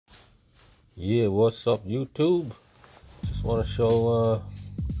Yeah, what's up, YouTube? Just want to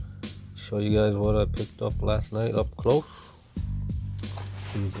show you guys what I picked up last night up close.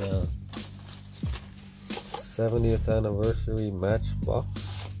 These 70th anniversary Matchbox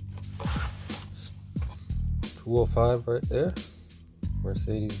 205 right there.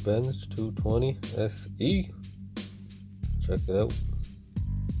 Mercedes-Benz 220 SE. Check it out.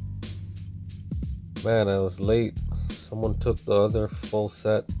 Man, I was late. Someone took the other full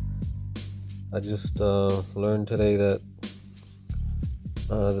set. I just learned today that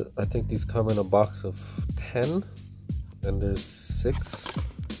I think these come in a box of 10, and there's 6.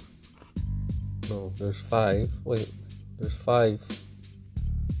 No, there's 5. Wait, there's 5.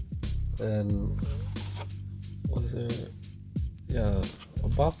 And was there? Yeah, a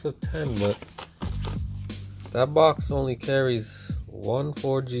box of 10, but that box only carries one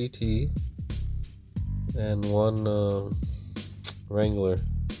Ford GT and one Wrangler.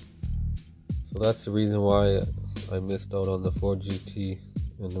 So that's the reason why I missed out on the Ford GT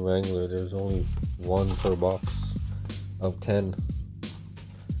and the Wrangler. There's only one per box of 10.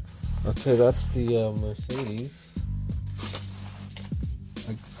 Okay, that's the Mercedes.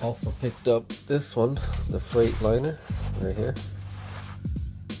 I also picked up this one, the Freightliner, right here.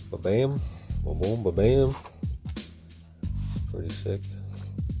 Ba-bam, ba-boom, ba-bam. It's pretty sick.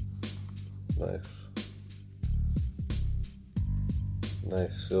 Nice.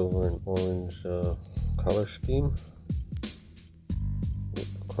 Nice silver and orange color scheme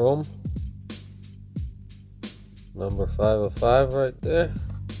with the chrome. Number 505 right there.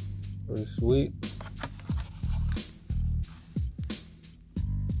 Pretty sweet.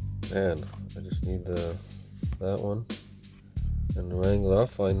 Man, I just need that one and the Wrangler. I'll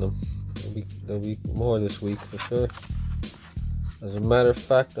find them. There'll be more this week for sure. As a matter of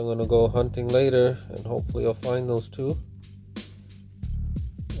fact, I'm gonna go hunting later and hopefully I'll find those two.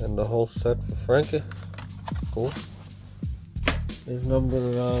 And the whole set for Frankie. Cool. There's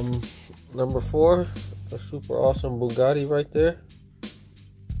number 4, a super awesome Bugatti right there.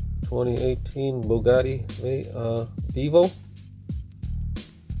 2018 Bugatti Divo.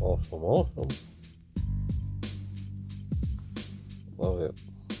 Awesome. Love it.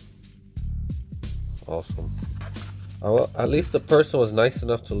 Awesome. At least the person was nice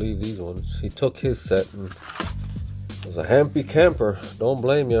enough to leave these ones. He took his set and was a happy camper. Don't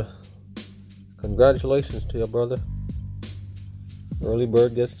blame you. Congratulations to you, brother. Early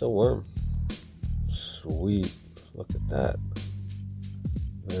bird gets the worm. Sweet. Look at that.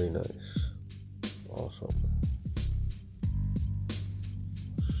 Very nice. Awesome.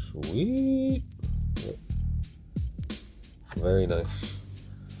 Sweet. Yep. Very nice.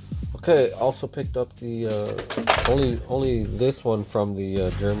 Okay, also picked up the only this one from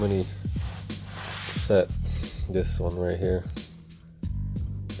the Germany set. This one right here.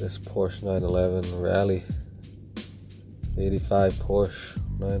 This Porsche 911 Rally 85 Porsche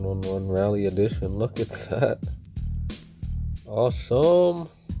 911 Rally Edition. Look at that. Awesome.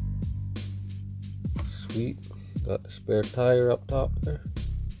 Sweet. Got the spare tire up top there.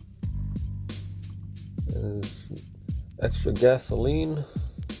 And extra gasoline.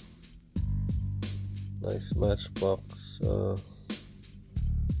 Nice Matchbox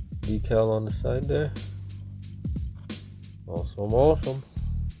decal on the side there. Awesome.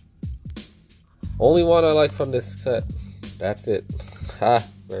 Only one I like from this set. That's it. Ha!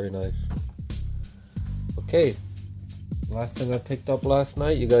 Very nice. Okay. Last thing I picked up last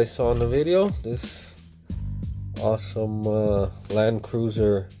night, you guys saw in the video. This awesome Land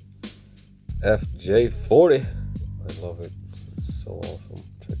Cruiser FJ40. I love it. It's so awesome.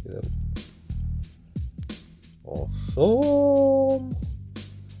 Check it out. Awesome.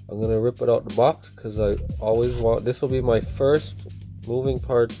 I'm gonna rip it out the box because I always want. This will be my first moving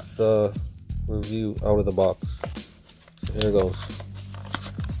parts review out of the box. So here goes.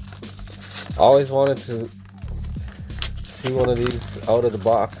 I always wanted to see one of these out of the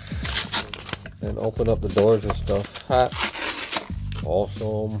box and open up the doors and stuff. Ha!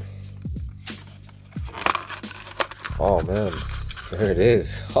 Awesome. Oh man, there it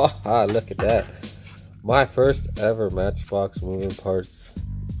is. Ha! Look at that. My first ever Matchbox moving parts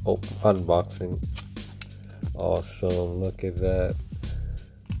unboxing. Awesome. Look at that.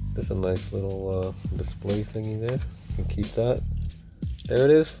 There's a nice little display thingy there. You can keep that. There it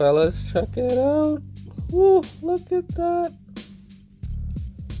is, fellas. Check it out. Woo, look at that.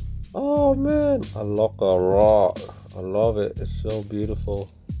 Oh man, I love it. It's so beautiful.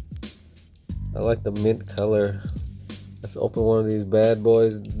 I like the mint color. Let's open one of these bad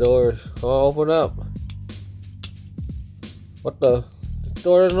boys' doors. Oh, open up. What the? This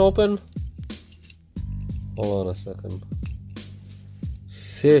door isn't open? Hold on a second.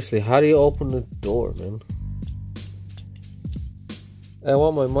 Seriously, how do you open the door, man? I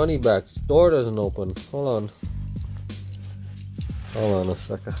want my money back. The door doesn't open. Hold on. Hold on a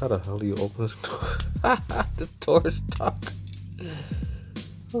second. How the hell do you open the door? The door's stuck.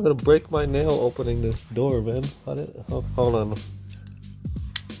 I'm gonna break my nail opening this door, man. Hold on.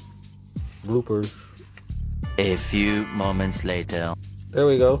 Bloopers. A few moments later. There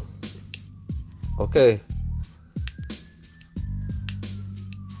we go. Okay.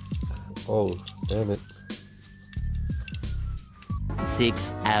 Oh, damn it.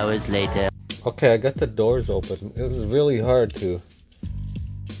 6 hours later. Okay, I got the doors open. It was really hard to.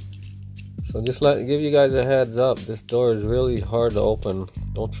 So just give you guys a heads up. This door is really hard to open.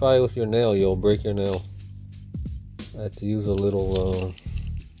 Don't try it with your nail. You'll break your nail. I had to use a little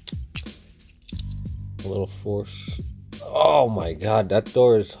force. Oh my god, that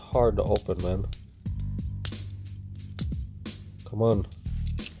door is hard to open, man. Come on.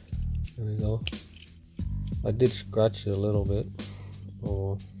 There we go. I did scratch it a little bit.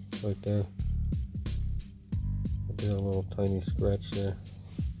 Oh, right there. I did a little tiny scratch there.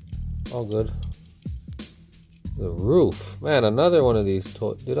 All good. The roof. Man, another one of these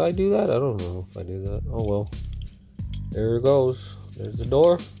toys. Did I do that? I don't know if I did that. Oh well. There it goes. There's the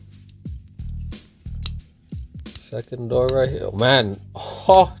door. Second door right here. Oh, man.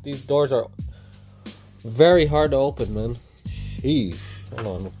 Oh, these doors are very hard to open, man. Jeez.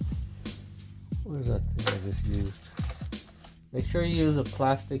 Hold on. What is that thing I just used? Make sure you use a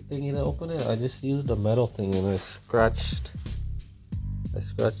plastic thingy to open it. I just used a metal thing and I scratched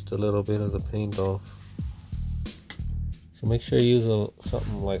a little bit of the paint off. So make sure you use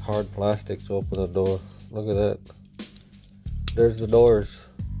something like hard plastic to open the door. Look at that. There's the doors.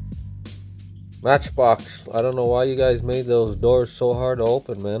 Matchbox. I don't know why you guys made those doors so hard to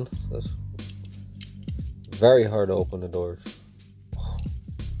open, man. That's very hard to open the doors.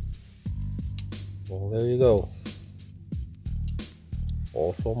 Well, there you go.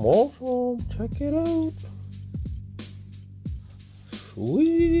 Awesome. Check it out.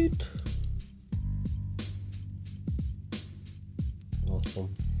 Sweet.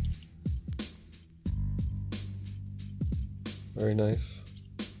 Awesome. Very nice.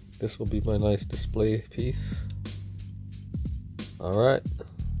 This will be my nice display piece. Alright.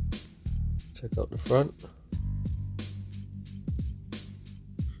 Check out the front.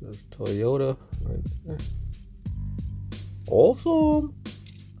 Says Toyota right there. Awesome.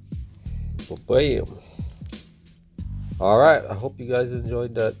 Bam. Alright, I hope you guys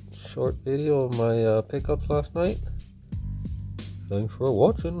enjoyed that short video of my pickups last night. Thanks for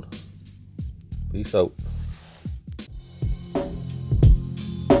watching. Peace out.